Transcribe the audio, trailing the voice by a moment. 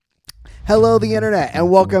Hello, the internet, and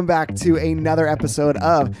welcome back to another episode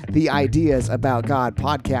of the Ideas About God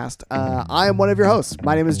podcast. I am one of your hosts.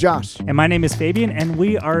 My name is Josh. And my name is Fabian, and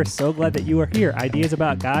we are so glad that you are here. Ideas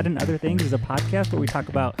About God and Other Things is a podcast where we talk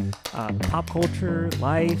about pop culture,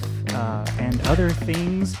 life, and other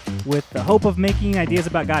things with the hope of making ideas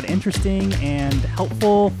about God interesting and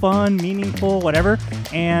helpful, fun, meaningful, whatever.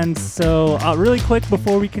 And so really quick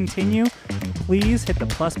before we continue, please hit the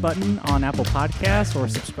plus button on Apple Podcasts or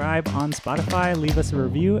subscribe on Spotify. Leave us a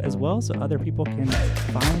review as well so other people can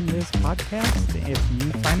find this podcast. If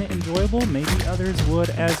you find it enjoyable, maybe others would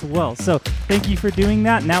as well. So thank you for doing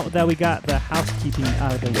that. Now that we got the housekeeping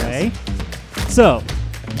out of the way. So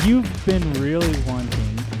you've been really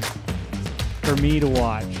wanting for me to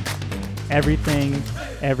watch Everything,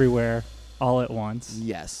 Everywhere, All at Once.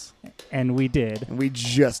 Yes. And we did. And we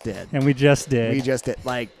just did. We just did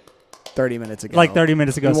like 30 minutes ago. Like 30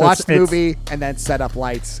 minutes ago. We watched the movie and then set up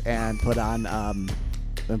lights and put on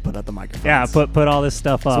then put up the microphones. Yeah, put all this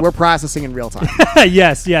stuff up. So we're processing in real time.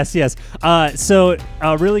 Yes. So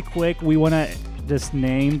really quick, we want to just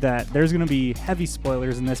name that there's going to be heavy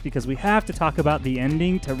spoilers in this because we have to talk about the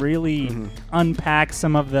ending to really unpack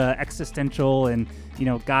some of the existential and,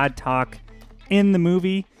 God talk in the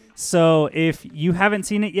movie. So if you haven't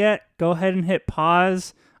seen it yet, go ahead and hit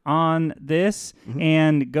pause on this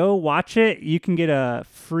and go watch it. You can get a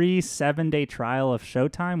free 7-day trial of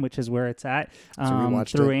Showtime, which is where it's at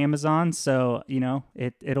through Amazon. So,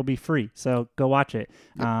 it'll be free. So go watch it.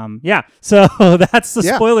 Yep. So that's the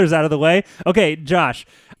spoilers out of the way. Okay, Josh,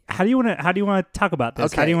 how do you want to talk about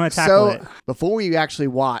this? Okay, how do you want to tackle it? Before we actually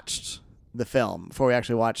watched the film, before we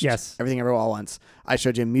actually watched Everything Everywhere All at Once, I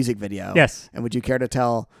showed you a music video. Yes. And would you care to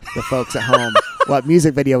tell the folks at home what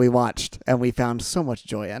music video we watched and we found so much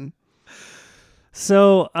joy in?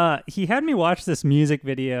 So he had me watch this music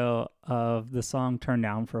video of the song Turn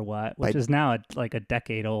Down for What, which is now like a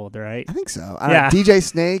decade old, right? I think so. DJ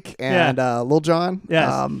Snake and Lil Jon.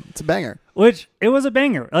 Yes. It's a banger. Which, it was a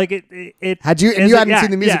banger. Like, it Had you, and you hadn't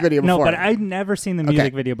seen the music video before? No, but I'd never seen the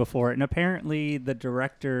music video before. And apparently the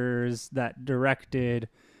directors that directed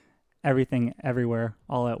Everything Everywhere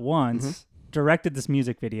All at Once directed this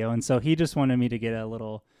music video. And so he just wanted me to get a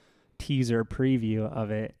little teaser preview of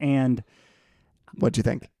it. And what'd you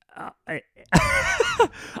think?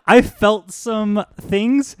 I felt some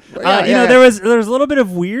things. There was a little bit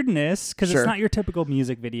of weirdness because it's not your typical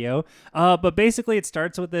music video. But basically, it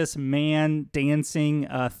starts with this man dancing,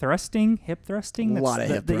 hip thrusting. A lot of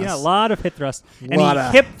hip thrusts. A lot of hip thrusts. And he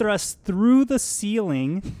hip thrusts through the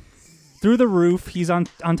ceiling, through the roof. He's on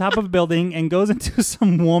top of a building and goes into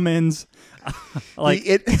some woman's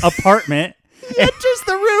apartment. He enters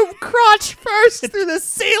the room crotch first through the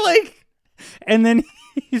ceiling. And then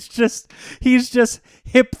he's just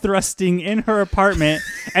hip thrusting in her apartment,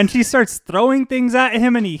 and she starts throwing things at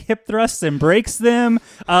him, and he hip thrusts and breaks them.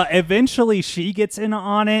 Eventually, she gets in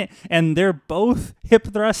on it, and they're both hip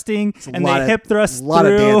thrusting, and they hip thrust through. A lot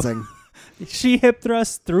of dancing. She hip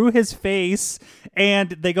thrusts through his face, and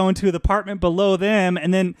they go into the apartment below them,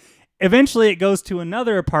 and then eventually it goes to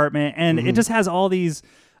another apartment, and it just has all these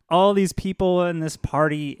people in this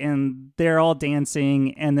party, and they're all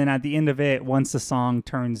dancing, and then at the end of it, once the song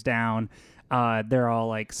turns down, they're all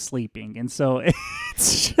like sleeping, and so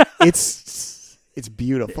it's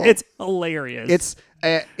beautiful. It's hilarious.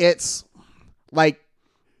 It's like,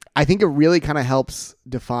 I think it really kind of helps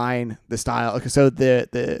define the style. Okay, so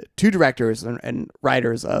the two directors and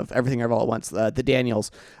writers of Everything Everywhere All at Once, the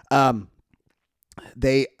Daniels,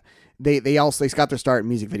 they got their start in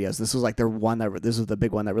music videos. This was like this was the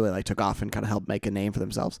big one that really like took off and kind of helped make a name for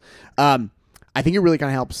themselves. I think it really kind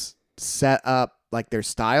of helps set up like their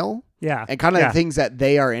style, and kind of the things that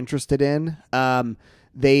they are interested in.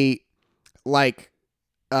 They like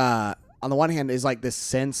on the one hand is like this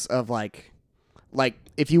sense of like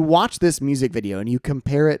if you watch this music video and you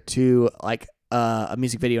compare it to like a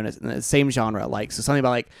music video in the same genre, like so something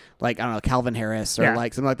about like I don't know, Calvin Harris or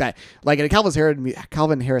like something like that, like in a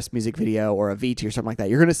Calvin Harris music video or a VT or something like that,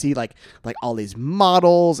 you're gonna see like all these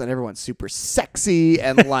models and everyone's super sexy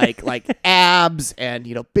and like abs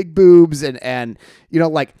and big boobs and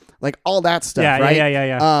like all that stuff, right?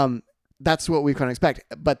 Yeah. That's what we kind of expect.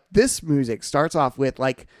 But this music starts off with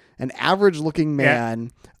like an average looking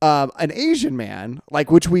man, an Asian man,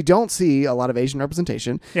 like which we don't see a lot of Asian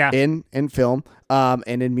representation in film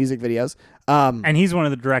and in music videos. And he's one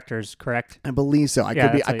of the directors, correct? I believe so. I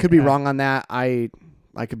could be wrong on that. I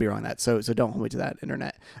could be wrong on that. So don't hold me to that,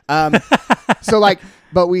 internet. So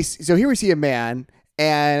here we see a man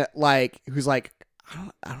and like who's like I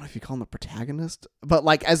don't know if you call him a protagonist, but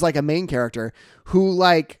like as like a main character who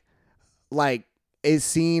like is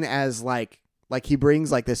seen as like he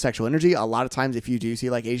brings like this sexual energy. A lot of times, if you do see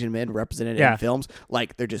like Asian men represented in films,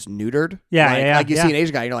 like they're just neutered. Like you see an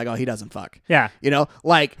Asian guy, and you're like, oh, he doesn't fuck. Yeah,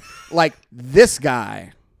 like this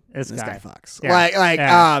guy. This guy fucks.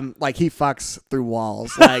 Like he fucks through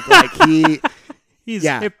walls. Like he's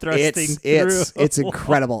hip thrusting. It's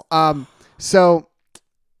incredible. So,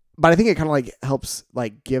 but I think it kind of like helps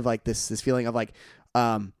like give like this feeling of like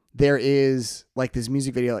there is like this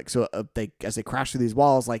music video, like, so as they crash through these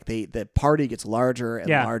walls, like the party gets larger and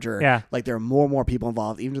larger. Yeah. Like there are more and more people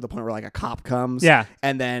involved, even to the point where like a cop comes. Yeah.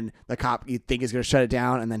 And then the cop, you think is going to shut it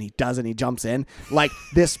down, and then he doesn't. He jumps in. Like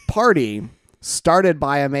this party started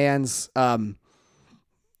by a man's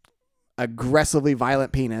aggressively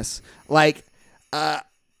violent penis. Like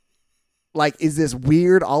is this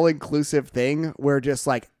weird all-inclusive thing where just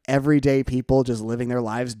like everyday people just living their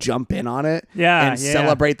lives jump in on it and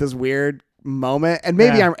celebrate this weird moment. And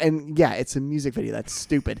maybe it's a music video. That's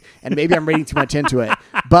stupid. And maybe I'm reading too much into it.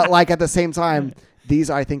 But like at the same time,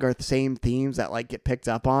 these I think are the same themes that like get picked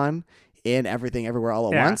up on in Everything Everywhere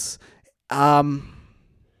All at Once.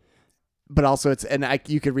 But also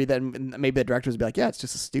you could read that and maybe the directors would be like, yeah, it's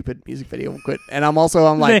just a stupid music video. Quit. And I'm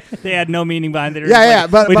like, they had no meaning behind it.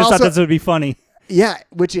 But we just thought this would be funny. Yeah,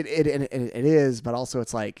 which it is, but also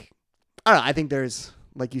it's like, I don't know. I think there's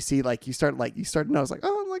like you start to notice like,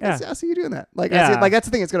 oh, like I see you doing that. Like I see, like that's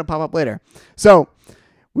the thing. It's gonna pop up later. So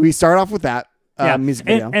we start off with that music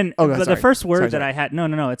video. But the first word that I had,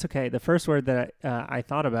 no, it's okay. The first word that I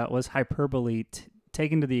thought about was hyperbole.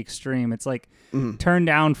 Taken to the extreme. It's like turn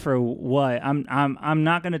down for what? I'm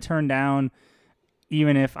not gonna turn down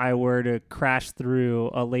even if I were to crash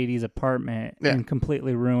through a lady's apartment and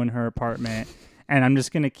completely ruin her apartment, and I'm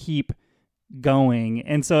just gonna keep going.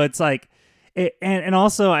 And so it's like and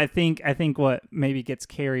also I think what maybe gets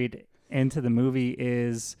carried into the movie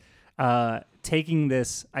is taking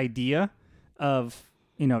this idea of,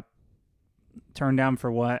 turn down for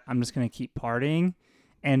what? I'm just gonna keep partying,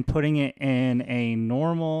 and putting it in a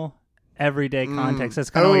normal, everyday context.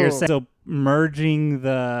 That's kind of what you're saying. So merging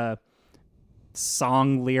the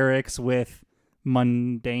song lyrics with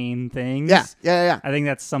mundane things. Yeah. I think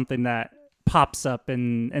that's something that pops up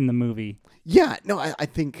in the movie. Yeah, no, I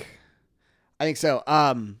think so.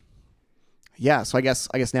 So I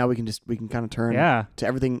guess now we can kind of turn to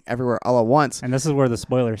Everything Everywhere All at Once. And this is where the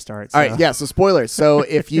spoiler starts. All right, yeah, so spoilers. So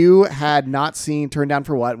if you had not seen Turn Down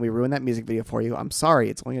for What, and we ruined that music video for you, I'm sorry.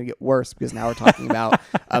 It's only going to get worse because now we're talking about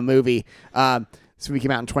a movie. This movie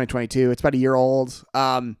came out in 2022. It's about a year old.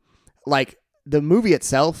 Like the movie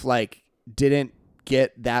itself, like didn't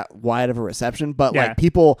get that wide of a reception, but like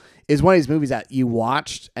people is one of these movies that you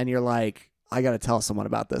watched and you're like, I got to tell someone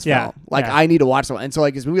about this film. Like I need to watch someone. And so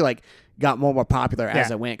like this movie like got more and more popular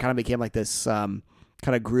as it went. It kind of became like this kind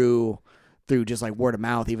of grew through just like word of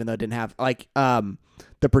mouth, even though it didn't have like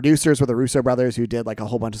the producers were the Russo brothers who did like a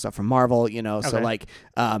whole bunch of stuff from Marvel, so like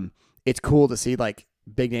it's cool to see like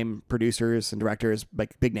big name producers and directors,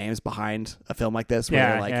 like big names behind a film like this where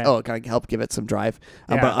they're like, oh, it kind of help give it some drive.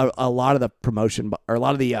 But a lot of the promotion or a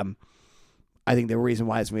lot of the I think the reason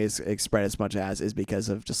why this movie is spread as much as is because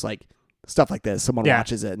of just like stuff like this. Someone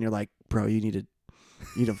watches it and you're like, bro, you need to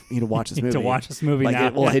watch this movie. To watch this movie like now.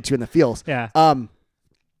 It will hit you in the feels. Yeah.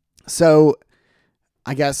 So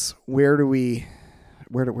I guess where should we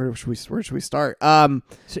start?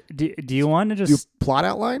 Do you want to just do plot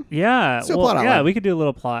outline? Yeah. Plot outline. Yeah, we could do a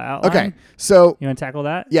little plot outline. Okay. So you want to tackle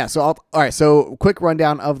that? Yeah. So all right. So quick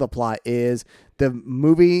rundown of the plot is the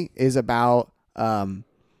movie is about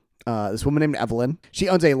this woman named Evelyn. She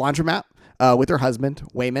owns a laundromat with her husband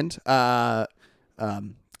Waymond.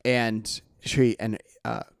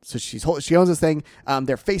 So she owns this thing.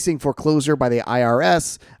 They're facing foreclosure by the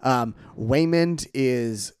IRS. Waymond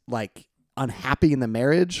is like unhappy in the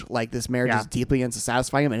marriage. Like this marriage is deeply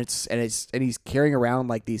unsatisfying him, and he's carrying around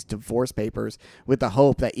like these divorce papers with the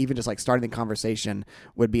hope that even just like starting the conversation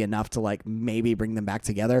would be enough to like maybe bring them back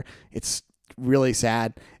together. It's really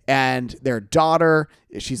sad. And their daughter,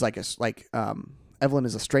 she's Evelyn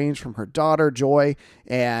is estranged from her daughter, Joy,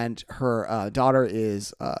 and her daughter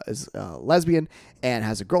is lesbian and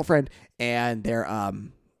has a girlfriend, and they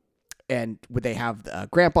have a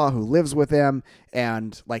grandpa who lives with them,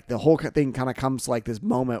 and like the whole thing kind of comes to like this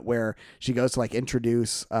moment where she goes to like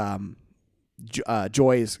introduce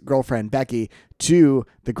Joy's girlfriend Becky to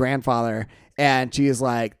the grandfather, and she is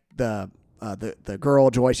like the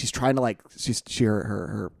girl Joy. She's trying to like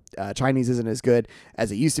her Chinese isn't as good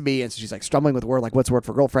as it used to be, and so she's like struggling with the word, like what's the word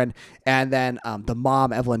for girlfriend. And then the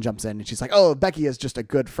mom Evelyn jumps in and she's like, oh, Becky is just a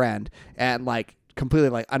good friend, and like completely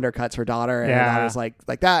like undercuts her daughter, and her daughter's like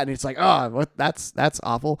that, and it's like, oh, what? That's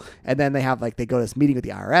awful. And then they have like they go to this meeting with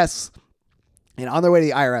the IRS, and on their way to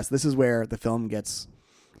the IRS, this is where the film gets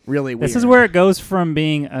really weird. This is where it goes from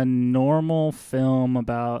being a normal film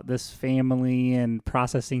about this family and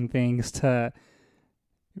processing things to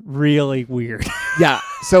really weird. Yeah,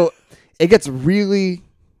 so it gets really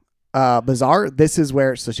bizarre. This is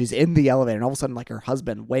where she's in the elevator, and all of a sudden, like her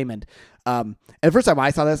husband Waymond. And the first time I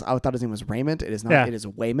saw this, I thought his name was Raymond. It is not. Yeah. It is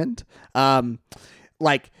Waymond.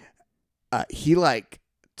 He like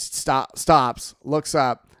stops, looks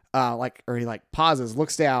up. Or he like pauses,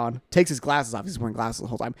 looks down, takes his glasses off. He's wearing glasses the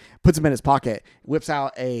whole time. Puts them in his pocket, whips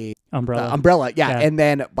out a umbrella. Yeah, and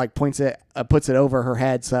then like puts it over her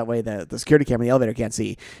head so that way the security camera in the elevator can't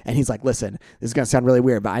see. And he's like, "Listen, this is gonna sound really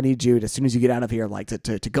weird, but I need you to, as soon as you get out of here, like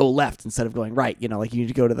to go left instead of going right. You know, like you need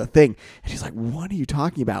to go to the thing." And she's like, "What are you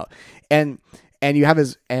talking about?" And you have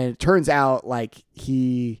and it turns out like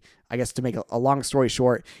he, I guess to make a long story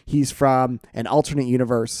short, he's from an alternate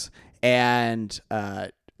universe, and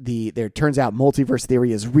there turns out multiverse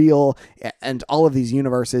theory is real, and all of these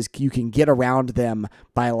universes, you can get around them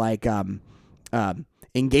by like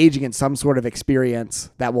engaging in some sort of experience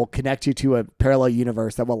that will connect you to a parallel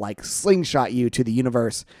universe that will like slingshot you to the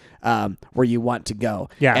universe where you want to go.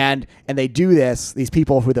 Yeah. And they do this, these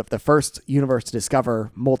people who the first universe to discover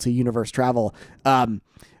multi-universe travel,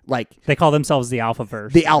 like they call themselves the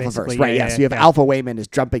Alphaverse. The Alphaverse, right? Yeah. So you have Alpha Waymond is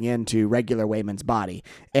jumping into regular Waymond's body,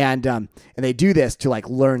 and they do this to like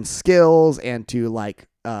learn skills and to like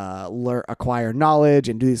acquire knowledge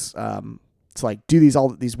and do these all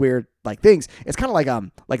these weird like things. It's kind of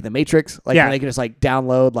like the Matrix, like when they can just like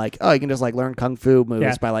download like, oh, you can just like learn kung fu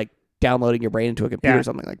moves by like downloading your brain into a computer or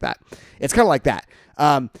something like that. It's kind of like that.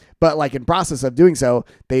 But like in process of doing so,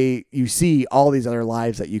 you see all these other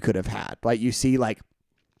lives that you could have had. Like you see like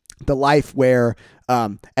the life where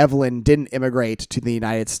Evelyn didn't immigrate to the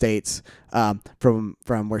United States from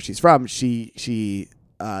where she's from. She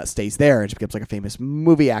stays there and she becomes like a famous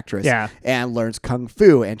movie actress and learns kung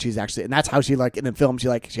fu. And and that's how she like in the film she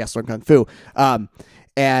has to learn kung fu.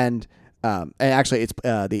 And actually it's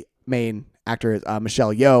the main actor is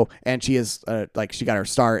Michelle Yeoh, and she is she got her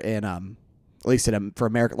start in at least for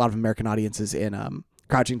a lot of American audiences in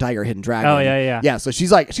Crouching Tiger, Hidden Dragon. Oh, yeah. Yeah, so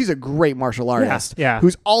she's a great martial artist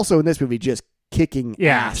who's also in this movie just kicking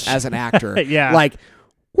ass as an actor. Like,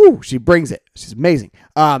 whoo, she brings it. She's amazing.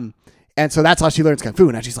 And so that's how she learns Kung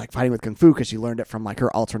Fu. Now she's like fighting with Kung Fu because she learned it from like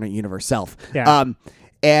her alternate universe self. Yeah.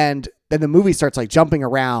 And then the movie starts like jumping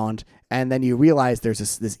around, and then you realize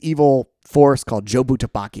there's this evil force called Jobu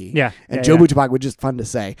Tupaki. Yeah. And Jobu Tupaki, which is fun to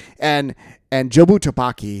say. And Jobu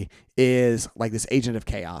Tupaki is like this agent of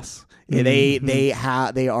chaos. Mm-hmm.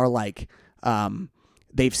 They are like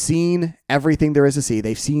they've seen everything there is to see.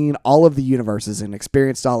 They've seen all of the universes and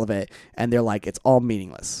experienced all of it, and they're like, it's all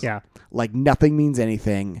meaningless. Yeah. Like nothing means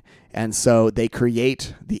anything. And so they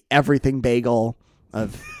create the everything bagel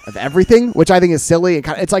of everything, which I think is silly.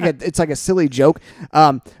 It's like a silly joke.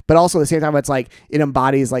 But also at the same time, it's like it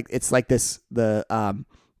embodies like it's like it's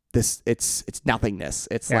nothingness.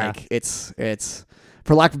 It's like it's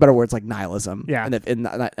for lack of better words, like nihilism. Yeah.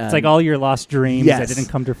 It's like all your lost dreams that didn't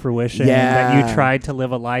come to fruition. Yeah. That you tried to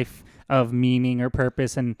live a life of meaning or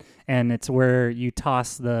purpose, and it's where you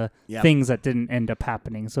toss the things that didn't end up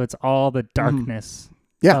happening. So it's all the darkness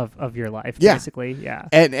of your life, basically. Yeah.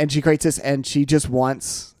 And she creates this, and she just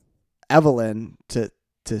wants Evelyn to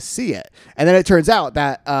see it. And then it turns out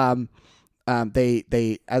that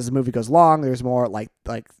they as the movie goes along, there's more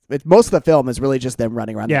most of the film is really just them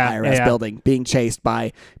running around the IRS building, being chased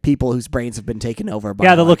by people whose brains have been taken over by.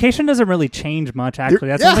 Yeah, the location doesn't really change much. Actually,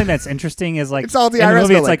 that's something that's interesting. Is like it's all the IRS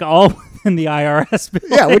building. It's like all in the IRS building.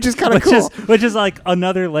 Yeah, which is kind of cool. Which is like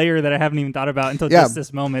another layer that I haven't even thought about until just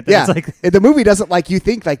this moment. Yeah, it's like the movie doesn't like you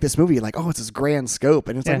think like this movie like it's this grand scope,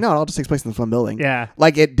 and it's like no, it all just takes place in this one building. Yeah,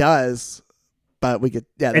 like it does, but we could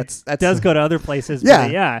that does go to other places.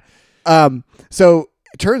 Yeah. So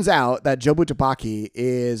it turns out that Jobu Tupaki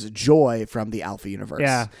is Joy from the Alpha universe.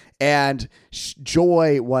 Yeah. And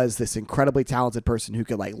Joy was this incredibly talented person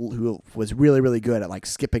who was really, really good at like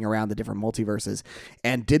skipping around the different multiverses,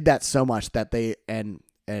 and did that so much that and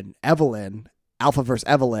Evelyn, Alphaverse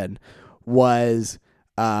Evelyn, was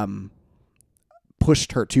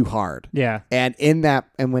pushed her too hard. Yeah. And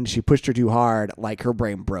when she pushed her too hard, like her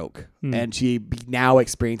brain broke, and she now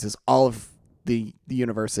experiences all of the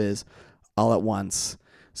universes all at once.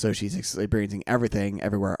 So she's experiencing everything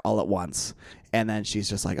everywhere all at once, and then she's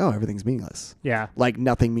just like, everything's meaningless. Yeah, like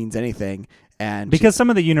nothing means anything. And because some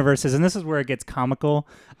of the universes, and this is where it gets comical.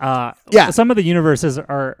 Some of the universes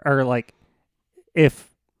are like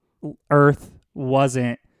if Earth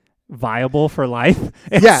wasn't viable for life.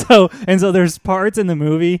 And Yeah. So there's parts in the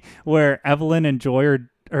movie where Evelyn and Joy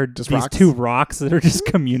are Just these rocks. two rocks that are just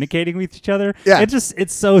communicating with each other. Yeah.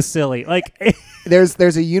 It's so silly. Like there's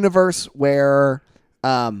a universe where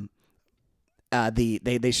they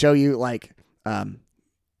show you like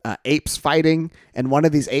apes fighting, and one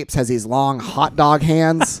of these apes has these long hot dog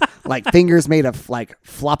hands, like fingers made of like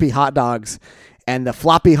floppy hot dogs, and the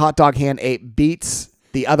floppy hot dog hand ape beats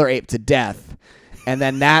the other ape to death, and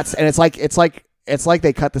then it's like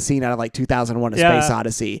they cut the scene out of like 2001: A Space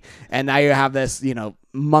Odyssey, and now you have this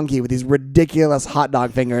monkey with these ridiculous hot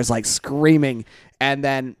dog fingers like screaming, and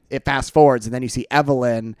then it fast forwards, and then you see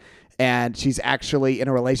Evelyn. And she's actually in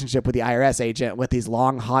a relationship with the IRS agent with these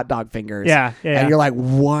long hot dog fingers. Yeah. And you're like,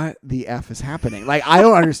 what the F is happening? Like, I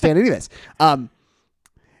don't understand any of this. And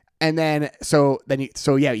then you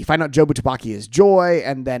find out Jobu Tupaki is Joy,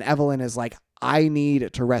 and then Evelyn is like, I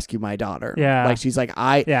need to rescue my daughter. Yeah. Like, she's like,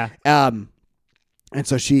 and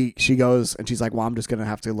so she goes and she's like, well, I'm just gonna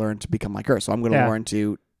have to learn to become like her. So I'm gonna learn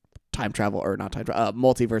to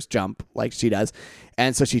multiverse jump like she does.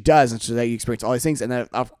 And so she does, and so that you experience all these things. And then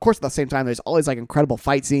of course at the same time there's always like incredible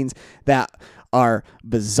fight scenes that are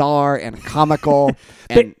bizarre and comical.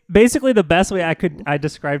 And basically the best way I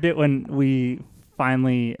described it when we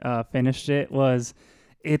finally finished it was,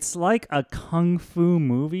 it's like a kung fu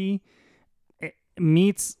movie. It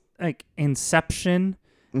meets like Inception.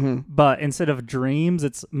 Mm-hmm. But instead of dreams,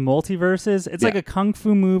 it's multiverses. It's like a kung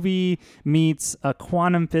fu movie meets a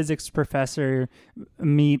quantum physics professor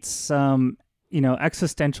meets some,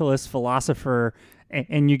 existentialist philosopher,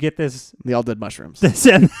 and you get this. They all did mushrooms.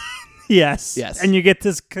 Yes. And you get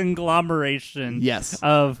this conglomeration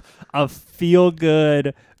of a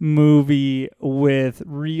feel-good movie with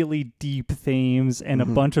really deep themes and a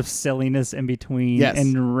bunch of silliness in between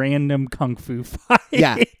and random kung fu fights.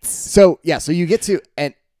 Yeah. So you get to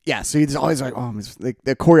so there's always like,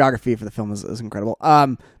 the choreography for the film is incredible.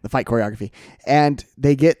 The fight choreography, and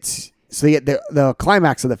the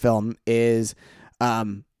climax of the film is,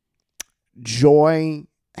 Joy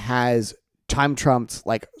has time trumped,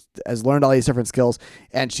 like has learned all these different skills,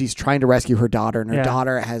 and she's trying to rescue her daughter, and her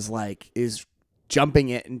daughter is jumping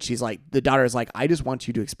it, and she's like, the daughter is like, I just want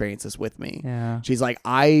you to experience this with me. Yeah. She's like,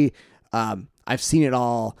 I've seen it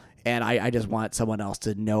all. And I just want someone else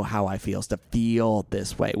to know how I feel, to feel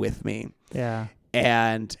this way with me. Yeah.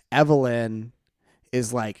 And Evelyn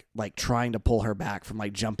is like trying to pull her back from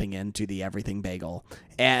like jumping into the everything bagel,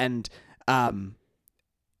 and or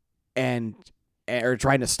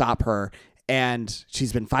trying to stop her. And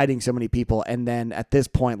she's been fighting so many people. And then at this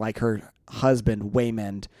point, like her husband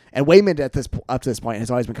Waymond up to this point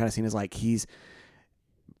has always been kind of seen as like he's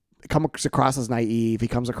comes across as naive. He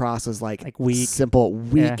comes across as like weak, simple,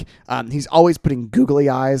 weak. Yeah. He's always putting googly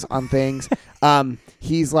eyes on things.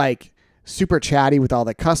 He's like super chatty with all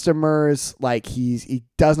the customers. Like he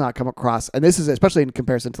does not come across, and this is especially in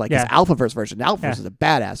comparison to like his Alphaverse version. The Alphaverse is a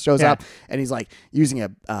badass. Shows up and he's like using a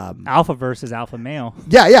Alphaverse is alpha male.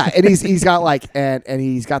 Yeah, and he's got like and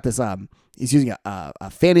he's got this he's using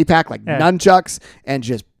a fanny pack, like nunchucks, and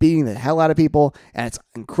just beating the hell out of people, and it's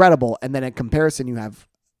incredible. And then in comparison, you have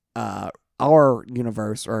our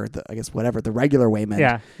universe, or I guess whatever, the regular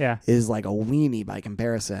Waymond is like a weenie by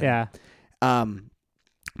comparison. Yeah.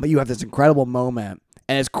 But you have this incredible moment,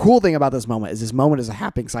 and this cool thing about this moment is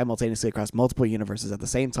happening simultaneously across multiple universes at the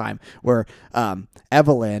same time, where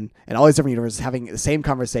Evelyn and all these different universes having the same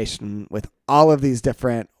conversation with all of these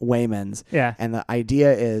different Waymonds. Yeah. And the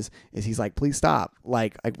idea is he's like, please stop.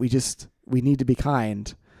 Like we need to be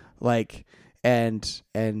kind. Like, and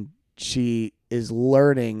she is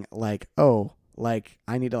learning like, oh, like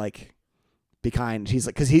I need to like be kind. She's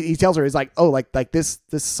like, because he tells her, he's like, oh, like this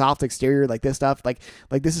soft exterior, like this stuff, like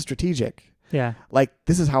this is strategic. Yeah. Like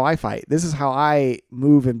this is how I fight. This is how I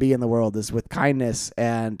move and be in the world, is with kindness.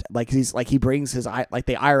 And like he's like, he brings his like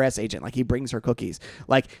the IRS agent, like he brings her cookies.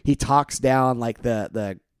 Like he talks down like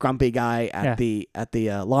the grumpy guy at the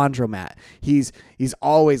laundromat. He's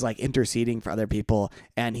always like interceding for other people,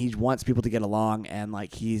 and he wants people to get along, and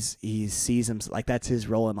like he sees him like that's his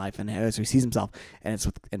role in life, and so he sees himself, and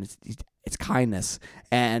it's kindness.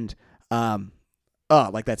 And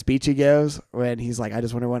like that speech he gives when he's like, I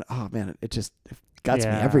just wonder when, oh man, it guts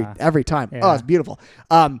me every time. Yeah. Oh, it's beautiful.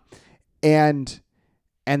 And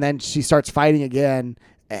then she starts fighting again,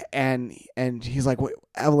 and he's like,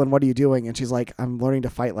 Evelyn, what are you doing? And she's like, I'm learning to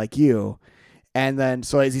fight like you. And then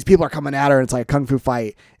so as these people are coming at her, it's like a kung fu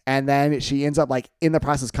fight, and then she ends up like in the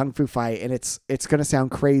process kung fu fight, and it's gonna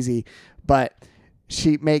sound crazy, but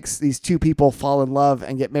she makes these two people fall in love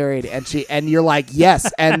and get married, and you're like,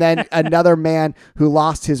 yes. And then another man who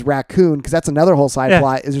lost his raccoon, because that's another whole side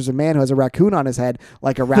plot, is there's a man who has a raccoon on his head,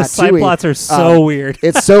 like a Ratatouille. The side plots are so weird.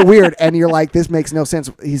 It's so weird, and you're like, this makes no sense.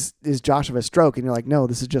 Is Josh of a stroke? And you're like, no,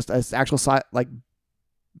 this is just an actual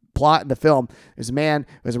plot in the film. There's a man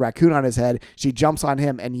who has a raccoon on his head. She jumps on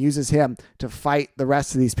him and uses him to fight the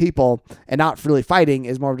rest of these people, and not really fighting,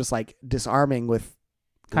 is more of just like disarming with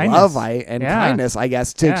kindness. Love and kindness, I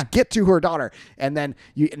guess, to get to her daughter. And then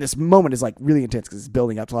and this moment is like really intense because it's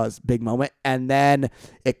building up to this big moment. And then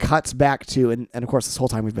it cuts back to, and of course this whole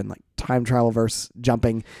time we've been like time travel verse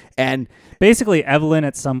jumping. And basically Evelyn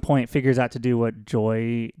at some point figures out to do what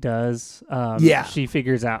Joy does. She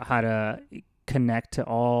figures out how to connect to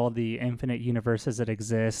all the infinite universes that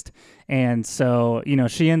exist. And so,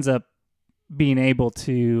 she ends up being able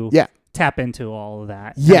to tap into all of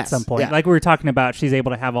that at some point. Like we were talking about, she's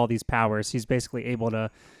able to have all these powers. She's basically able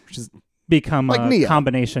to become like a Neo.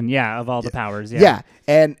 Combination, of all the powers. Yeah.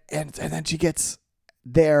 And then she gets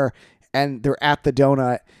there and they're at the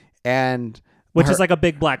donut, and which is like a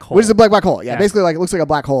big black hole. Which is a black hole. Yeah. Basically like it looks like a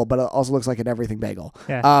black hole, but it also looks like an everything bagel.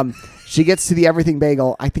 Yeah. She gets to the everything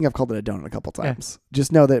bagel. I think I've called it a donut a couple times. Yeah.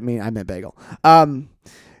 Just know that I meant bagel.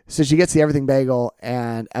 So she gets the everything bagel,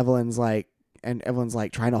 and Evelyn's like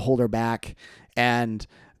trying to hold her back, and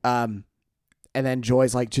then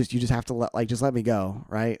Joy's like, you just have to just let me go,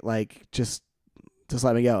 right? Like just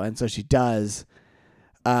let me go. And so she does.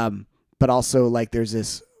 But also like there's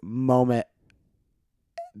this moment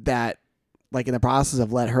that like in the process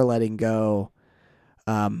of letting go,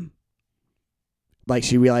 like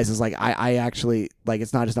she realizes like I actually like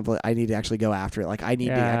it's not just enough. I need to actually go after it. Like I need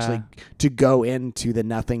to actually to go into the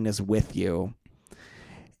nothingness with you,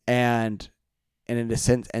 and in a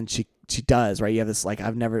sense, and she does, right? You have this like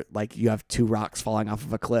I've never like you have two rocks falling off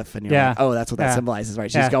of a cliff, and you're like, oh, that's what that symbolizes,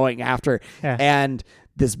 right? She's going after, and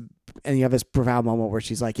you have this profound moment where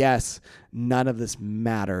she's like, yes, none of this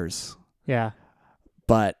matters,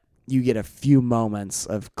 but you get a few moments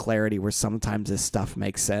of clarity where sometimes this stuff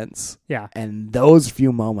makes sense, and those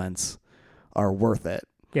few moments are worth it,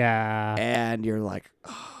 and you're like,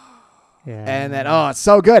 and then it's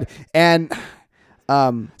so good, and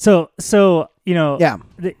so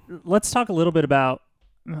let's talk a little bit about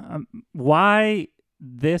why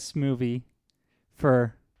this movie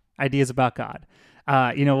for Ideas About God.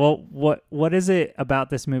 What is it about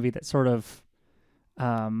this movie that sort of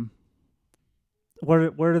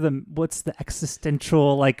what's the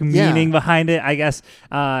existential meaning behind it? I guess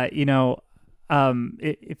if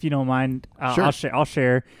you don't mind, sure. I'll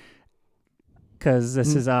share because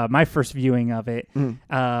this is my first viewing of it.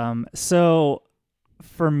 So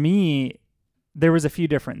for me, there was a few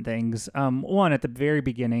different things. One, at the very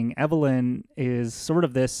beginning, Evelyn is sort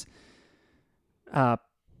of this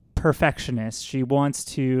perfectionist. She wants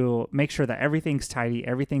to make sure that everything's tidy,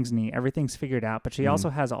 everything's neat, everything's figured out, but she also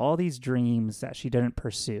has all these dreams that she didn't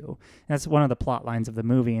pursue. And that's one of the plot lines of the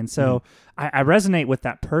movie. And so I resonate with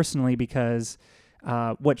that personally because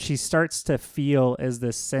what she starts to feel is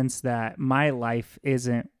this sense that my life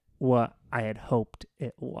isn't what I had hoped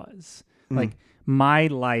it was. Like, my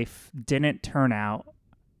life didn't turn out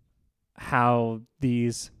how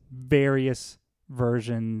these various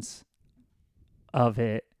versions of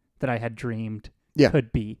it that I had dreamed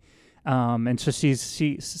could be. And so she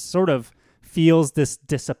sort of feels this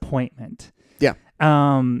disappointment. Yeah.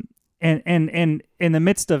 And in the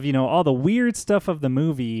midst of, all the weird stuff of the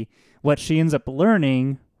movie, what she ends up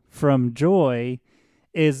learning from Joy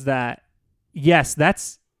is that, yes,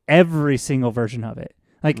 that's every single version of it.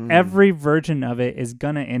 Like every version of it is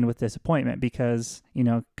going to end with disappointment because,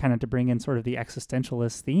 kind of to bring in sort of the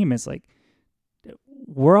existentialist theme is like,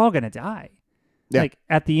 we're all going to die. Yeah. Like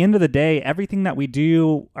at the end of the day, everything that we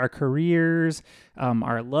do, our careers,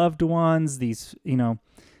 our loved ones, these,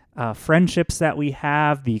 friendships that we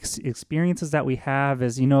have, the experiences that we have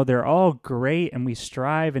is, they're all great and we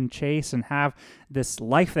strive and chase and have this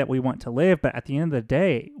life that we want to live. But at the end of the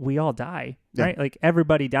day, we all die, right? Like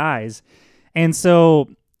everybody dies. And so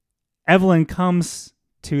Evelyn comes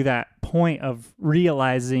to that point of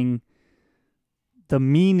realizing the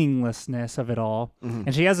meaninglessness of it all.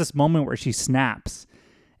 And she has this moment where she snaps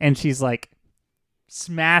and she's like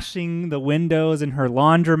smashing the windows in her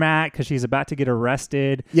laundromat because she's about to get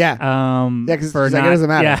arrested. Because it doesn't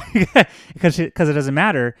matter. Because it doesn't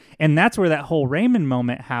matter. And that's where that whole Raymond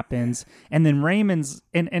moment happens. And then Raymond's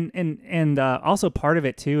and also part of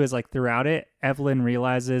it too is like throughout it, Evelyn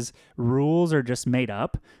realizes rules are just made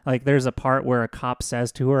up. Like there's a part where a cop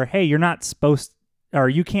says to her, "Hey, you're not supposed, or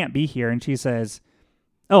you can't be here," and she says,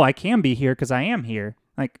 "Oh, I can be here because I am here."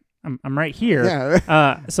 Like, I'm right here.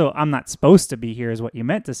 Yeah. So I'm not supposed to be here is what you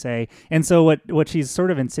meant to say. And so what she's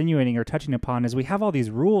sort of insinuating or touching upon is we have all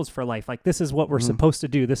these rules for life. Like this is what we're supposed to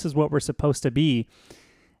do. This is what we're supposed to be.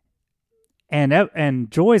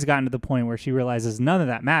 And Joy's gotten to the point where she realizes none of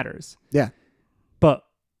that matters. Yeah. But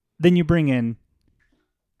then you bring in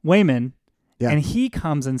Waymond, and he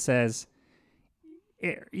comes and says,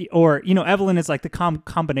 or, Evelyn is like the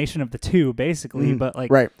combination of the two, basically. But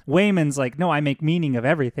like Waymond's like, no, I make meaning of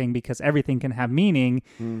everything because everything can have meaning.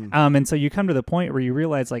 And so you come to the point where you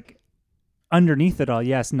realize like underneath it all,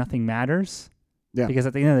 yes, nothing matters. Yeah. Because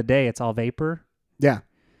at the end of the day, it's all vapor. Yeah.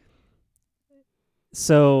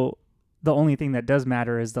 So the only thing that does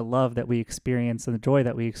matter is the love that we experience and the joy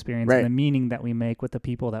that we experience and the meaning that we make with the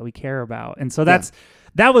people that we care about. And so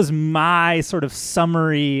that was my sort of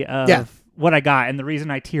summary of what I got, and the reason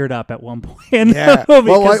I teared up at one point.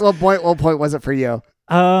 What point was it for you?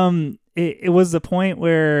 It was the point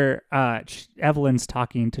where Evelyn's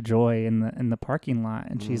talking to Joy in the parking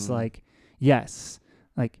lot, and she's like, yes,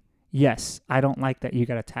 I don't like that you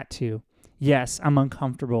got a tattoo. Yes, I'm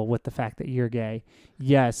uncomfortable with the fact that you're gay.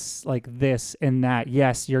 Yes, like this and that.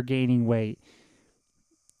 Yes, you're gaining weight.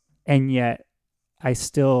 And yet, I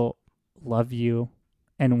still love you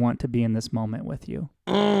and want to be in this moment with you.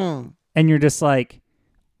 And you're just like,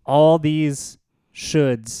 all these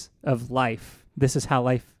shoulds of life. This is how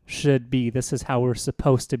life should be. This is how we're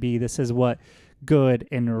supposed to be. This is what good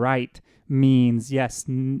and right means. Yes,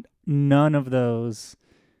 none of those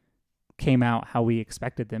came out how we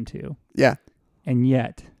expected them to. Yeah. And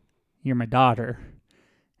yet, you're my daughter,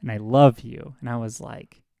 and I love you. And I was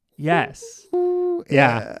like, yes.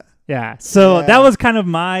 Yeah. So that was kind of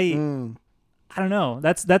my, I don't know.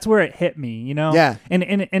 That's where it hit me, Yeah.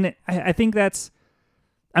 And I think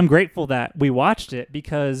I'm grateful that we watched it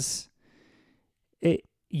because it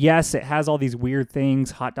has all these weird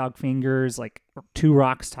things, hot dog fingers, like two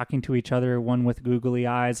rocks talking to each other, one with googly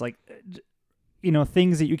eyes, like,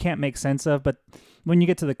 things that you can't make sense of. But when you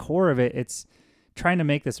get to the core of it, it's trying to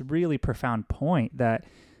make this really profound point that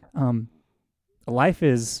life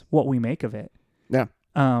is what we make of it. Yeah.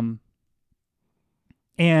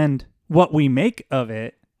 And what we make of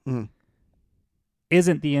it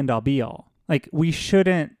isn't the end all be all. Like, we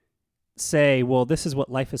shouldn't say, well, this is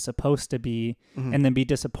what life is supposed to be, and then be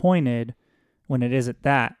disappointed when it isn't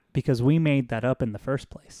that, because we made that up in the first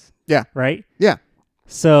place. Yeah. Right? Yeah.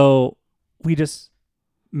 So we just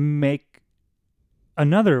make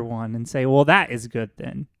another one and say, well, that is good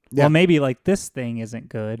then. Yeah. Well, maybe like this thing isn't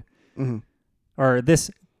good. Or this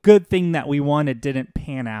good thing that we wanted didn't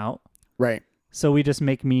pan out. Right. So we just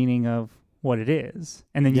make meaning of what it is.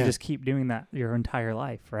 And then you just keep doing that your entire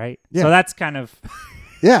life, right? Yeah. So that's kind of...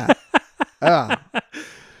 Yeah. Well,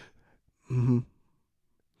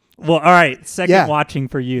 all right. Second watching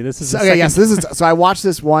for you. This is so I watched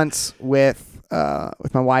this once with my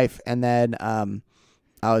wife, and then I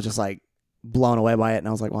was just like blown away by it, and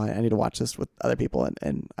I was like, well, I need to watch this with other people,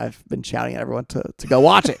 and I've been shouting at everyone to go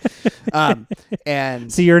watch it.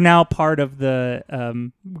 And so you're now part of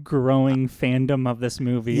the growing fandom of this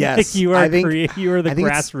movie. Yes, like you are the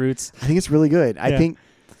grassroots. I think it's really good. I think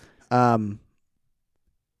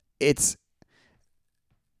it's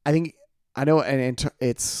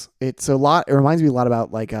a lot. It reminds me a lot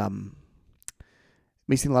about like makes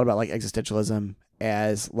me think a lot about like existentialism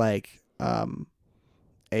as like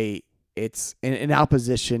it's in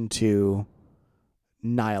opposition to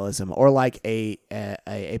nihilism, or like a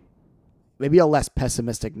maybe a less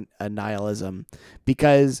pessimistic nihilism,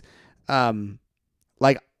 because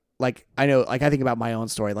like I know, like I think about my own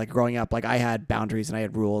story, like growing up, like I had boundaries and I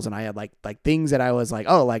had rules and I had like things that I was like,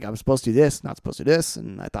 oh, like I'm supposed to do this, not supposed to do this,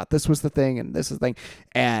 and I thought this was the thing and this is the thing,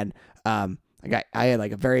 and I had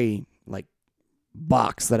like a very like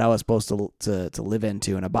box that I was supposed to live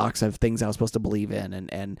into, and a box of things I was supposed to believe in,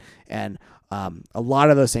 and a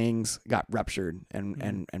lot of those things got ruptured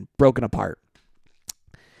and broken apart,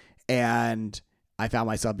 and I found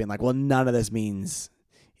myself being like, well, none of this means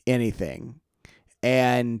anything.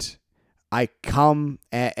 And I come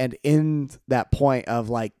and in that point of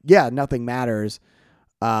like, yeah, nothing matters.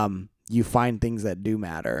 You find things that do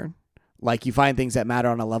matter. Like you find things that matter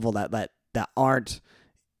on a level that aren't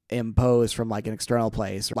imposed from like an external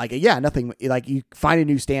place. Like, yeah, nothing, like you find a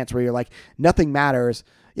new stance where you're like, nothing matters.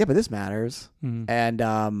 Yeah, but this matters.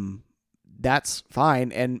 And that's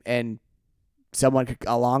fine. And someone could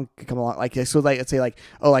come along, like, so like, let's say like,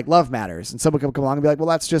 oh, like love matters. And someone could come along and be like, well,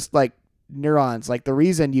 that's just like neurons. Like the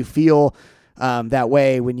reason you feel that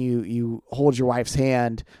way when you hold your wife's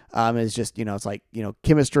hand is just, it's like,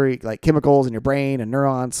 chemistry, like chemicals in your brain and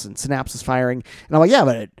neurons and synapses firing. And I'm like, yeah,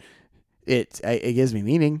 but it gives me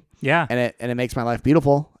meaning. Yeah. And it makes my life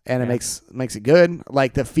beautiful, and it makes it good.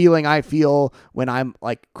 Like the feeling I feel when I'm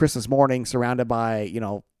like Christmas morning surrounded by, you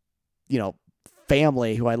know,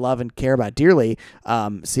 family who I love and care about dearly,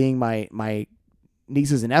 seeing my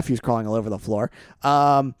nieces and nephews crawling all over the floor.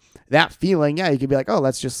 That feeling, you could be like, oh,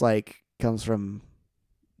 that's just like comes from,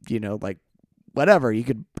 like whatever. You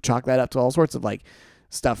could chalk that up to all sorts of like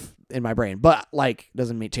stuff in my brain, but like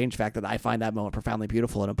doesn't change the fact that I find that moment profoundly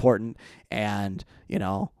beautiful and important, and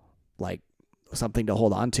like something to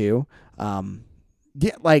hold on to.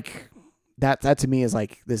 Like that to me is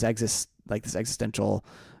like this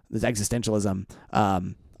existentialism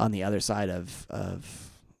on the other side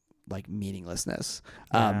of like meaninglessness.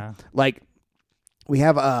 Like we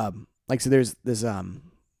have so there's this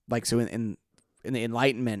like so in the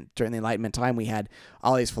Enlightenment, during the Enlightenment time, we had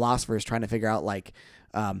all these philosophers trying to figure out like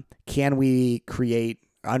can we create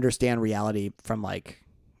understand reality from like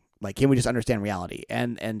can we just understand reality,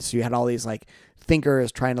 and so you had all these like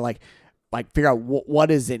thinkers trying to like figure out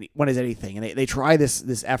what is anything, and they try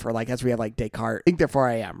this effort, like as we have like Descartes, think therefore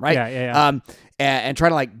I am, right? And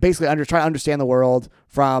trying to like basically try to understand the world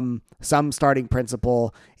from some starting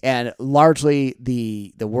principle, and largely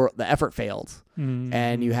the effort failed,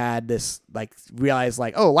 and you had this like realize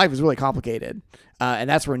like, oh, life is really complicated, and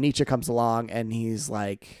that's where Nietzsche comes along, and he's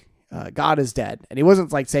like, God is dead, and he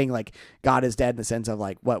wasn't like saying like God is dead in the sense of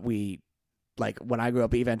like what we. Like when I grew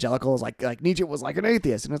up evangelicals, like Nietzsche was like an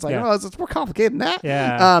atheist, and it's like, oh, it's more complicated than that.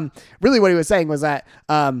 Yeah. Really what he was saying was that,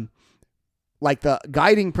 like the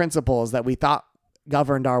guiding principles that we thought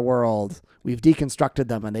governed our world, we've deconstructed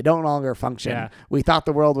them and they don't longer function. Yeah. We thought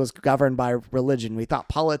the world was governed by religion. We thought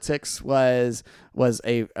politics was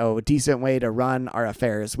a decent way to run our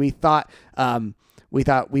affairs. We thought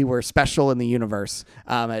we were special in the universe.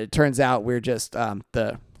 It turns out we're just,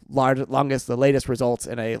 the latest results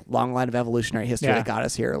in a long line of evolutionary history that got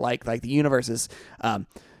us here. Like the universe is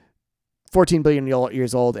 14 billion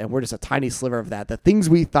years old, and we're just a tiny sliver of that. The things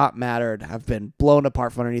we thought mattered have been blown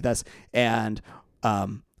apart from underneath us, and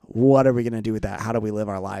what are we going to do with that? How do we live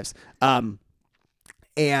our lives? And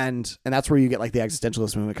that's where you get like the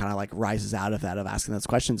existentialist movement kind of like rises out of that, of asking those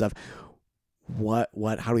questions of how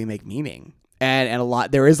do we make meaning? And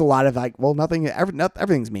there is a lot of like, well,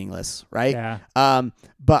 everything's meaningless, right? Yeah.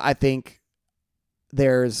 But I think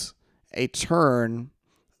there's a turn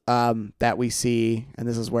that we see, and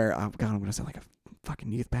this is where, oh God, I'm going to sound like a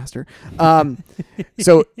fucking youth pastor.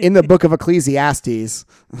 So in the book of Ecclesiastes,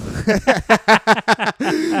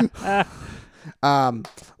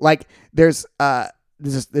 like there's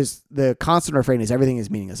the constant refrain is everything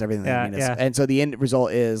is meaningless, everything is meaningless. Yeah. And so the end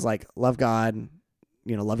result is like, love God,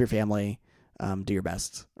 love your family, do your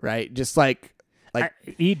best, right? Just like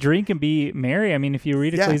eat, drink, and be merry. I mean, if you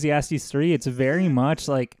read Ecclesiastes 3, it's very much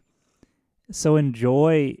like, so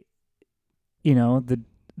enjoy,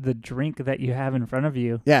 the drink that you have in front of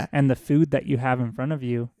you, and the food that you have in front of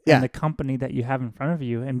you, and the company that you have in front of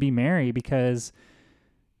you, and be merry, because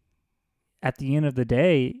at the end of the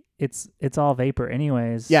day, it's all vapor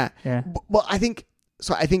anyways. Yeah. Well, I think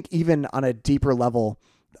even on a deeper level,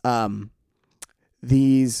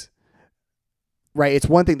 these. Right, it's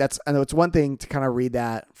one thing to kind of read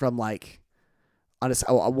that from like on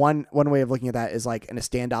one way of looking at that is like in a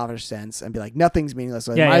standoffish sense and be like, nothing's meaningless,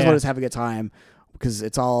 so might as well just have a good time because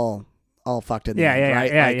it's all fucked in the end,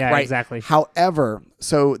 right? Right, exactly. However,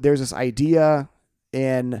 so there's this idea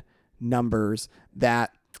in numbers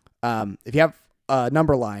that if you have a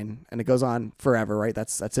number line and it goes on forever, right?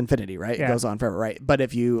 That's infinity, right? It goes on forever, right? But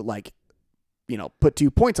if you like, put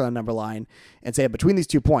 2 points on a number line and say between these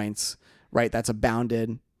 2 points, right, that's a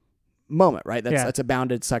bounded moment, right? That's a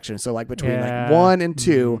bounded section. So like between like 1 and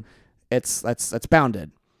 2, that's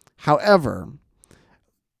bounded. However,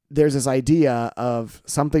 there's this idea of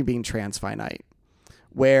something being transfinite,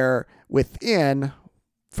 where within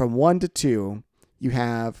from 1 to 2, you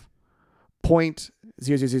have 0.00001,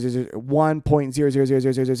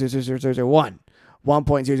 0.0000001,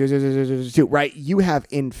 1.00002, right? You have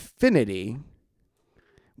infinity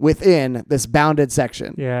within this bounded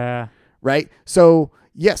section. Yeah. Right? So,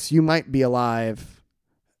 yes, you might be alive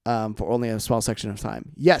for only a small section of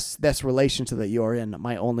time. Yes, this relationship that you're in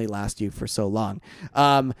might only last you for so long.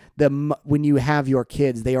 When you have your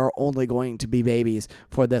kids, they are only going to be babies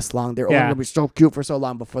for this long. They're only going to be so cute for so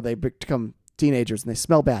long before they become teenagers and they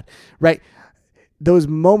smell bad, right? Those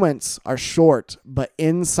moments are short, but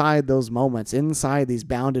inside those moments, inside these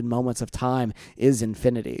bounded moments of time is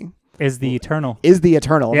infinity. Is the eternal,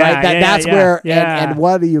 right? That's where, and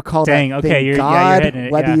what do you call that thing? Okay, God? You're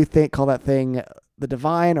what do you call that thing? The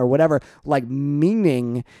divine or whatever. Like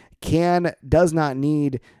meaning does not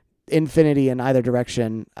need infinity in either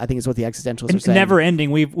direction, I think is what the existentialists are saying. Never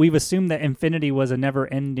ending. We've assumed that infinity was a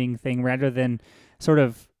never ending thing rather than sort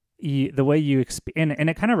of the way you and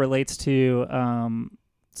it kind of relates to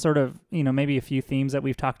sort of, maybe a few themes that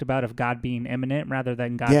we've talked about of God being imminent rather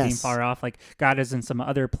than God being far off. Like God is in some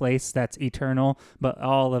other place that's eternal, but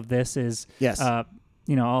all of this is,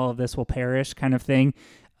 all of this will perish kind of thing.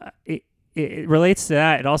 It relates to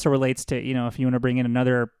that. It also relates to, if you want to bring in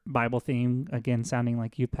another Bible theme, again, sounding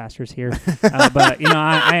like youth pastors here. But,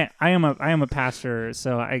 I am a pastor,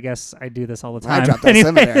 so I guess I do this all the time. I dropped that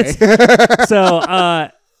seminary. So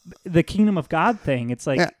the kingdom of God thing, it's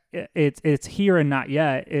like it's here and not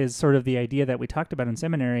yet is sort of the idea that we talked about in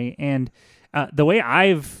seminary. And the way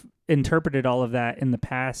I've interpreted all of that in the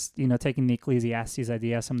past, taking the Ecclesiastes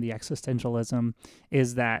idea, some of the existentialism,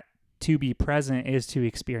 is that to be present is to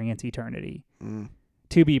experience eternity.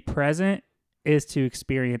 To be present is to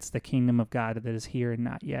experience the kingdom of God that is here and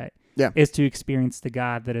not yet. Is to experience the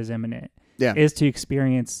God that is imminent. Is to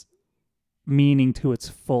experience meaning to its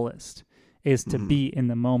fullest. Is to be in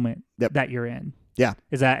the moment that you're in.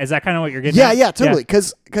 Is that kind of what you're getting at? Yeah, totally.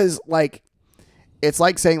 Because like, it's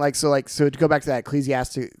like saying like, so to go back to that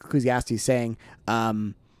Ecclesiastes saying, eat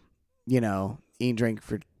and drink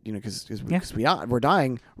for, because we're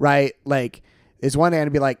dying, right? Like, it's one thing to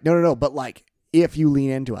be like, no, but like, if you lean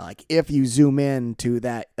into it, like if you zoom in to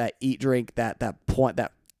that eat, drink, that point,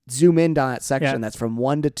 that zoom in on that section that's from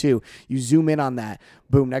 1 to 2, you zoom in on that,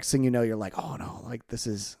 boom, next thing you know, you're like, oh no, like this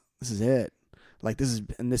is it. Like this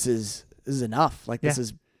is enough. Like this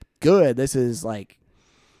is good. This is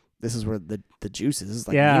where the juice is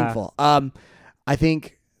like meaningful. I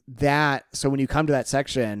think that, so when you come to that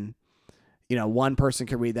section, one person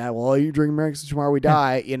can read that, well, you drink American tomorrow we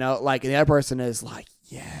die, like, and the other person is like,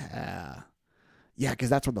 because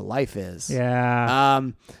that's what the life is. I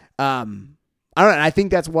don't know. And I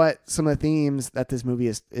think that's what some of the themes that this movie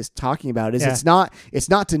is talking about is it's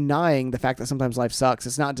not denying the fact that sometimes life sucks.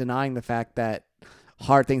 It's not denying the fact that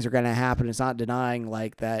hard things are going to happen. It's not denying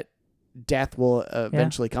like that death will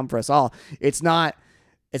eventually come for us all. It's not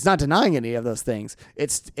denying any of those things.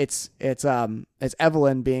 It's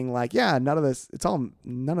Evelyn being like, none of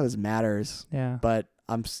this matters. But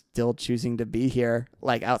I'm still choosing to be here,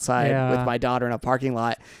 like outside with my daughter in a parking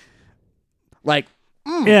lot. Like,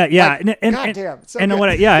 Like, and goddamn, so and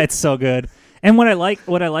good. It's so good. And what I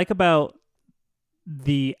like about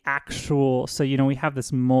the actual, so we have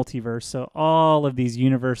this multiverse, so all of these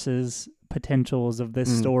universes, potentials of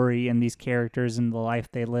this story and these characters and the life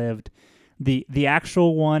they lived. The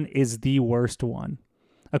actual one is the worst one.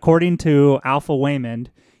 According to Alpha Waymond,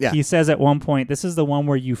 he says at one point, this is the one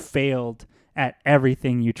where you failed at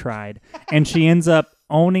everything you tried. And she ends up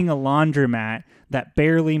owning a laundromat that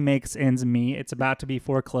barely makes ends meet. It's about to be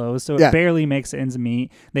foreclosed, so it barely makes ends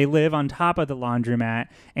meet. They live on top of the laundromat,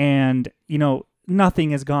 and,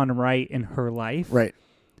 nothing has gone right in her life. Right.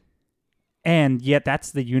 And yet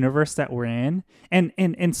that's the universe that we're in.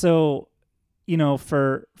 And so,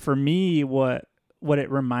 for me, what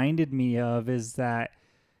it reminded me of is that,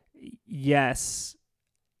 yes,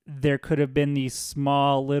 there could have been these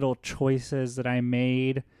small little choices that I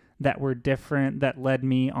made that were different, that led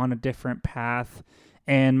me on a different path.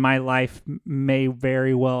 And my life may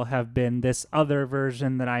very well have been this other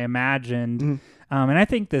version that I imagined. And I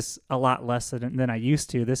think this a lot less than I used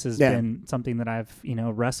to. This has been something that I've,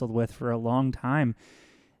 wrestled with for a long time.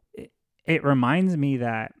 It reminds me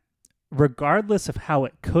that regardless of how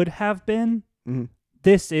it could have been,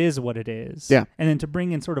 this is what it is. And then to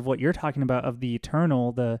bring in sort of what you're talking about of the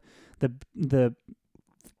eternal, the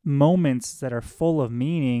moments that are full of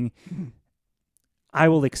meaning, I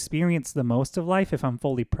will experience the most of life if I'm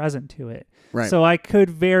fully present to it. Right. So I could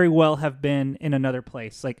very well have been in another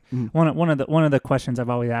place. Like one of the questions I've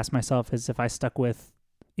always asked myself is if I stuck with,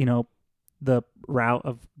 the route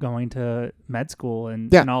of going to med school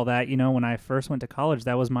and all that. When I first went to college,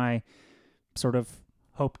 that was my sort of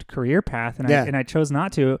hoped career path, and I chose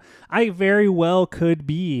not to. I very well could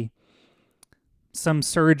be some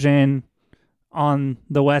surgeon on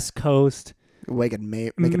the West Coast,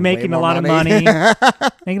 making a lot of money,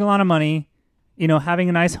 making a lot of money, having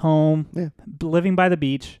a nice home, living by the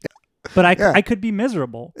beach. But I could be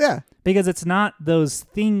miserable. Because it's not those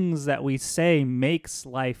things that we say makes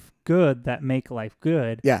life good that make life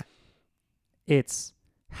good. It's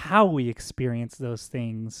how we experience those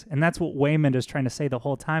things. And that's what Waymond is trying to say the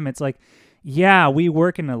whole time. It's like, we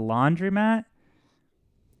work in a laundromat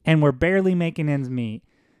and we're barely making ends meet.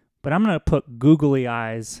 But I'm going to put googly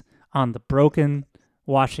eyes on the broken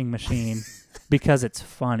washing machine because it's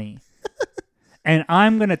funny. And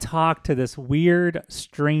I'm going to talk to this weird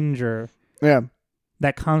stranger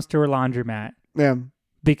that comes to her laundromat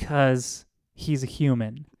because he's a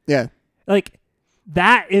human. Yeah. Like,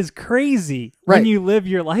 that is crazy when you live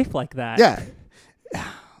your life like that. Yeah.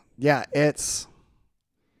 Yeah, it's...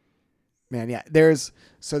 Man, yeah. There's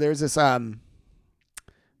this... I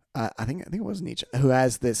think it was Nietzsche who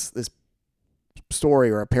has this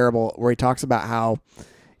story or a parable where he talks about how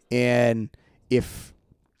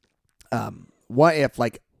what if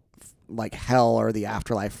like hell or the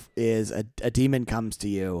afterlife is a demon comes to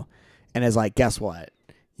you and is like, guess what?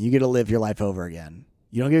 You get to live your life over again.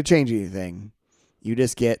 You don't get to change anything. You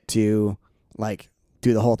just get to like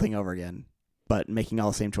do the whole thing over again, but making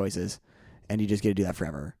all the same choices, and you just get to do that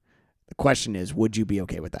forever. The question is, would you be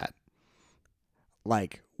okay with that?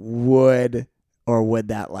 Like, would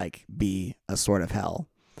that like be a sort of hell?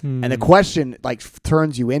 And the question like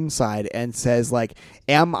turns you inside and says like,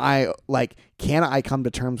 can I come to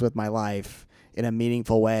terms with my life in a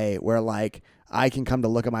meaningful way where like I can come to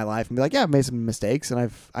look at my life and be like, yeah, I've made some mistakes and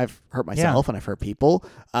I've hurt myself and I've hurt people.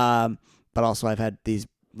 But also I've had these,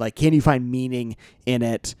 like, can you find meaning in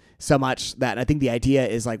it so much that, and I think the idea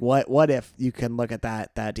is like, what if you can look at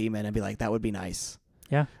that demon and be like, that would be nice.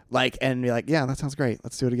 Yeah. Like, and be like, yeah, that sounds great.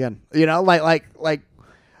 Let's do it again. You know, like,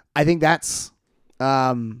 I think that's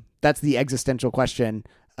the existential question,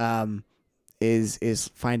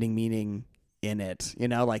 is finding meaning in it, you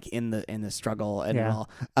know, like in the struggle and all.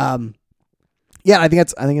 I think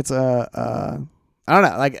it's I don't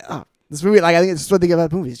know, like this movie, like I think it's just one thing about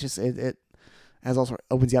the movie. It's just it has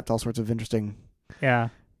opens you up to all sorts of interesting. Yeah.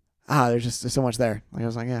 There's so much there. Like I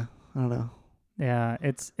was like, yeah, I don't know. Yeah,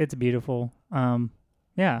 it's beautiful.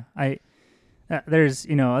 There's,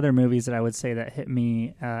 other movies that I would say that hit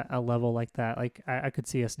me at a level like that. Like I could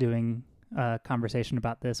see us doing a conversation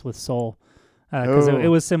about this with Soul, because it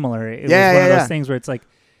was similar. It was one of those things where it's like,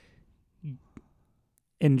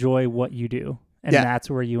 enjoy what you do, and that's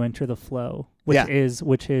where you enter the flow, which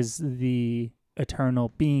is the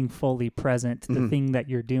eternal being fully present, the thing that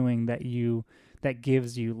you're doing that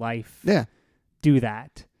gives you life. Yeah, do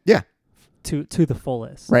that. Yeah, to the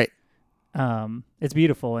fullest. Right. It's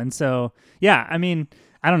beautiful. And so, I mean,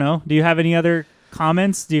 I don't know. Do you have any other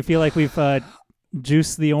comments? Do you feel like we've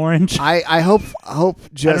juiced the orange? I hope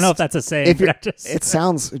just, I don't know if that's a saying. It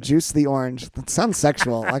sounds juice the orange. That sounds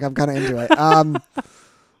sexual. Like I'm kind of into it.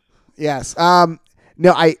 Yes.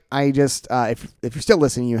 No, I just, if you're still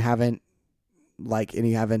listening, you haven't watched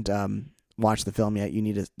the film yet,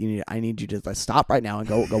 I need you to stop right now and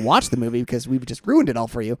go watch the movie, because we've just ruined it all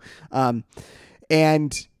for you.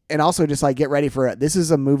 And also just like get ready for it. This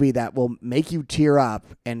is a movie that will make you tear up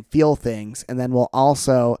and feel things, and then we'll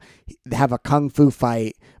also have a kung fu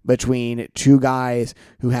fight between two guys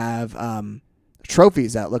who have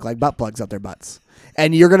trophies that look like butt plugs up their butts,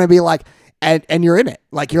 and you're gonna be like, and you're in it,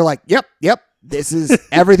 like you're like, yep, this is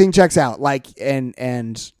everything checks out, like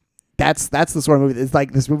and that's the sort of movie. It's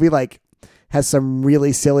like this movie like has some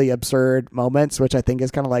really silly, absurd moments, which I think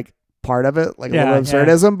is kind of like part of it, like a little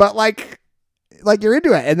absurdism, but like you're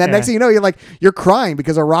into it, and then next thing you know, you're crying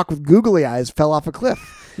because a rock with googly eyes fell off a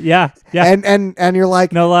cliff. Yeah. And you're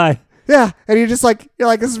like, no lie. Yeah, and you're like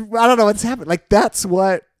this is, I don't know what's happened. Like that's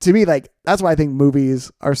what, to me, like that's why I think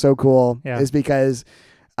movies are so cool. Is because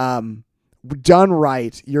done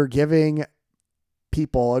right, you're giving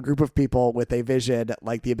a group of people with a vision,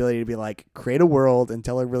 like the ability to be like, create a world and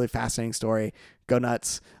tell a really fascinating story, go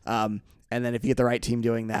nuts. And then if you get the right team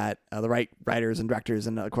doing that, the right writers and directors,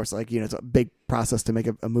 and of course, like, it's a big process to make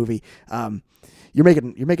a movie. You're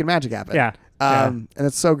making magic happen. Yeah. And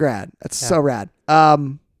it's so rad. It's so rad.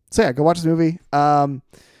 So yeah, go watch this movie.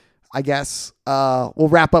 I guess we'll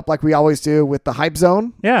wrap up like we always do with the hype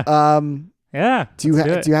zone. Yeah. Yeah. Do you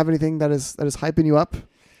have anything that is hyping you up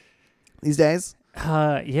these days?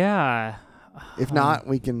 Yeah. If not,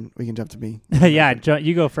 we can jump to me. Yeah,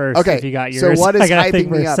 you go first. Okay, if you got yours. So what is hyping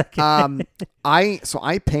me up?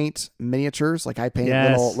 I paint miniatures, like I paint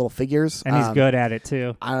little figures, and he's good at it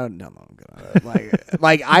too. I don't know. I'm good at it.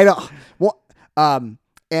 Like I don't. Well,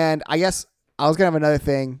 and I guess I was gonna have another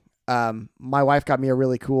thing. My wife got me a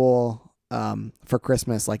really cool for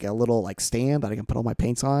Christmas, like a little like stand that I can put all my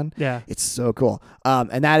paints on. Yeah, it's so cool.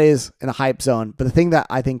 And that is in a hype zone. But the thing that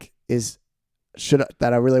I think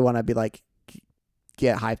that I really want to be like,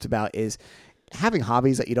 get hyped about is having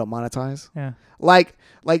hobbies that you don't monetize. Yeah. Like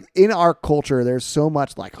in our culture, there's so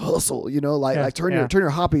much like hustle, like turn your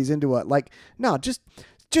hobbies into a, like, no, just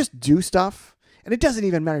do stuff. And it doesn't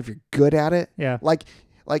even matter if you're good at it. Yeah. Like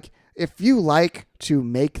if you like to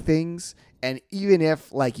make things, and even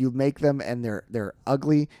if like you make them and they're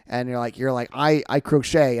ugly, and you're like, I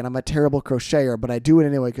crochet and I'm a terrible crocheter, but I do it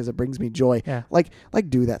anyway because it brings me joy. Yeah. Like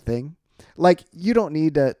do that thing. like you don't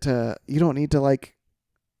need to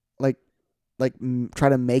try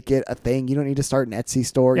to make it a thing. You don't need to start an Etsy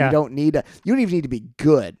store. You don't even need to be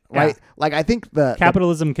good, right? Like I think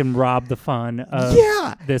capitalism can rob the fun of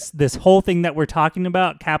this whole thing that we're talking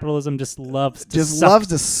about. Capitalism just loves to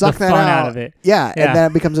suck that fun out of it. Yeah, and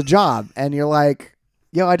then it becomes a job, and you're like,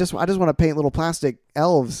 I just want to paint little plastic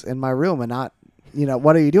elves in my room and not,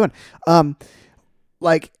 what are you doing? And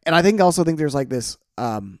I think there's like this,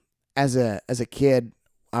 as a kid,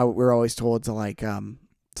 we're always told to like,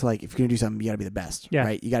 if you're gonna do something, you gotta be the best,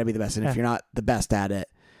 right? You gotta be the best, and if you're not the best at it,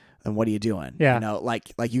 then what are you doing? Yeah,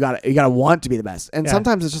 you gotta want to be the best, and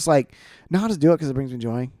sometimes it's just like, no, I'll just do it because it brings me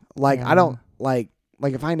joy. I don't like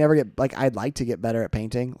if I never get I'd like to get better at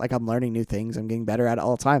painting. Like I'm learning new things, I'm getting better at it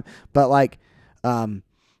all the time, but I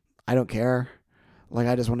don't care.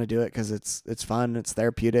 I just want to do it because it's fun, it's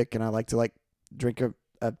therapeutic, and I like to drink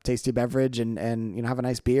a tasty beverage and have a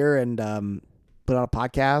nice beer and put on a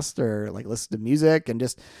podcast or listen to music and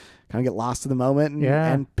just kind of get lost in the moment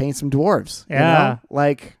and paint some dwarves. Yeah.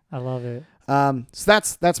 I love it. So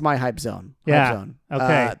that's my hype zone. Yeah. Hype zone.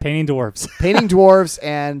 Okay. Painting dwarves. Painting dwarves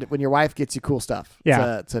and when your wife gets you cool stuff.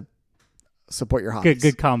 Yeah. To support your hobbies.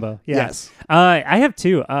 Good combo. Yeah. Yes. I have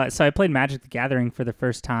two. So I played Magic the Gathering for the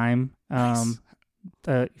first time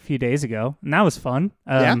a few days ago, and that was fun.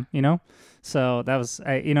 So that was,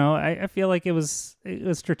 I feel like it was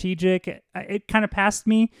strategic. It kind of passed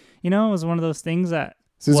me, it was one of those things that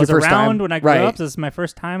was around when I grew up. This is my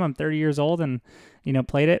first time. I'm 30 years old and,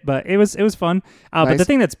 played it, but it was fun. Nice. But the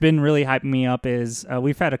thing that's been really hyping me up is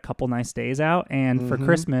we've had a couple nice days out, and for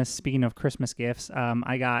Christmas, speaking of Christmas gifts,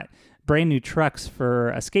 I got brand new trucks for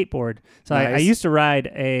a skateboard. So nice. I used to ride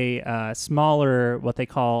a smaller, what they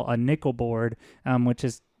call a nickel board, which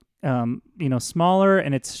is smaller,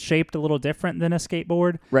 and it's shaped a little different than a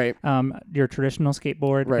skateboard. Right. Your traditional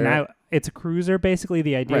skateboard. Right. And it's a cruiser. Basically,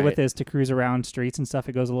 the idea with it is to cruise around streets and stuff.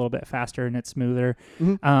 It goes a little bit faster and it's smoother.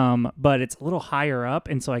 Mm-hmm. But it's a little higher up,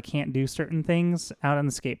 and so I can't do certain things out on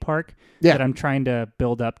the skate park that I'm trying to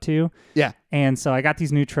build up to. Yeah. And so I got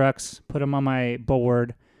these new trucks, put them on my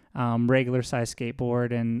board, regular size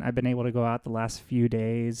skateboard, and I've been able to go out the last few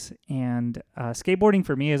days. And skateboarding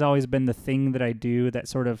for me has always been the thing that I do that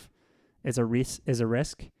sort of is a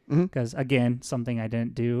risk because again, something I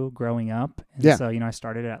didn't do growing up. And so I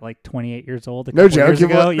started at 28 years old. No joke. Years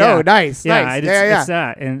ago. No, nice. It's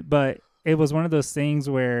that. But it was one of those things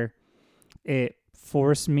where it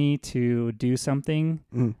forced me to do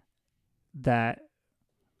something that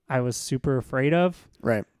I was super afraid of.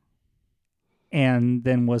 Right. And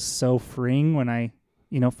then was so freeing when I,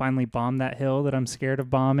 finally bomb that hill that I'm scared of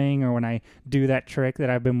bombing, or when I do that trick that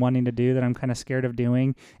I've been wanting to do that I'm kind of scared of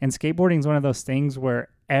doing. And skateboarding is one of those things where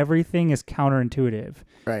everything is counterintuitive.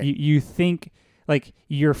 Right. You think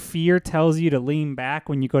your fear tells you to lean back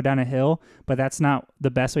when you go down a hill, but that's not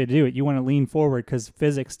the best way to do it. You want to lean forward because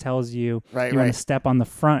physics tells you want to step on the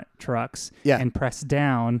front trucks and press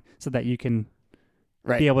down so that you can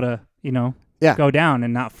be able to, go down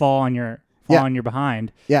and not fall on your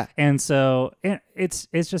behind. Yeah. And so it's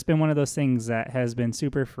just been one of those things that has been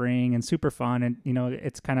super freeing and super fun. And,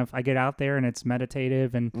 it's kind of, I get out there and it's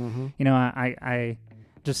meditative and, I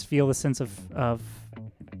just feel the sense of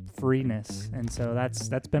freeness. And so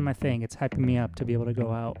that's been my thing. It's hyping me up to be able to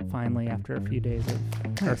go out finally after a few days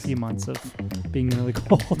or a few months of being really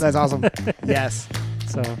cold. That's awesome. Yes.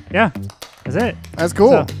 So, yeah. That's it. That's cool.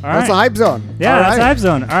 So, that's the Hype Zone. Yeah, that's the Hype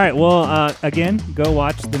Zone. All right. Well, again, go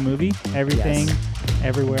watch the movie. Everything,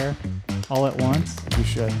 Everywhere, All at Once. You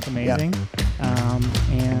should. It's amazing. Yep.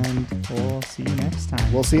 And we'll see you next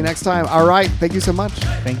time. We'll see you next time. All right. Thank you so much.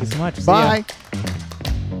 Thank you so much. Bye. See ya.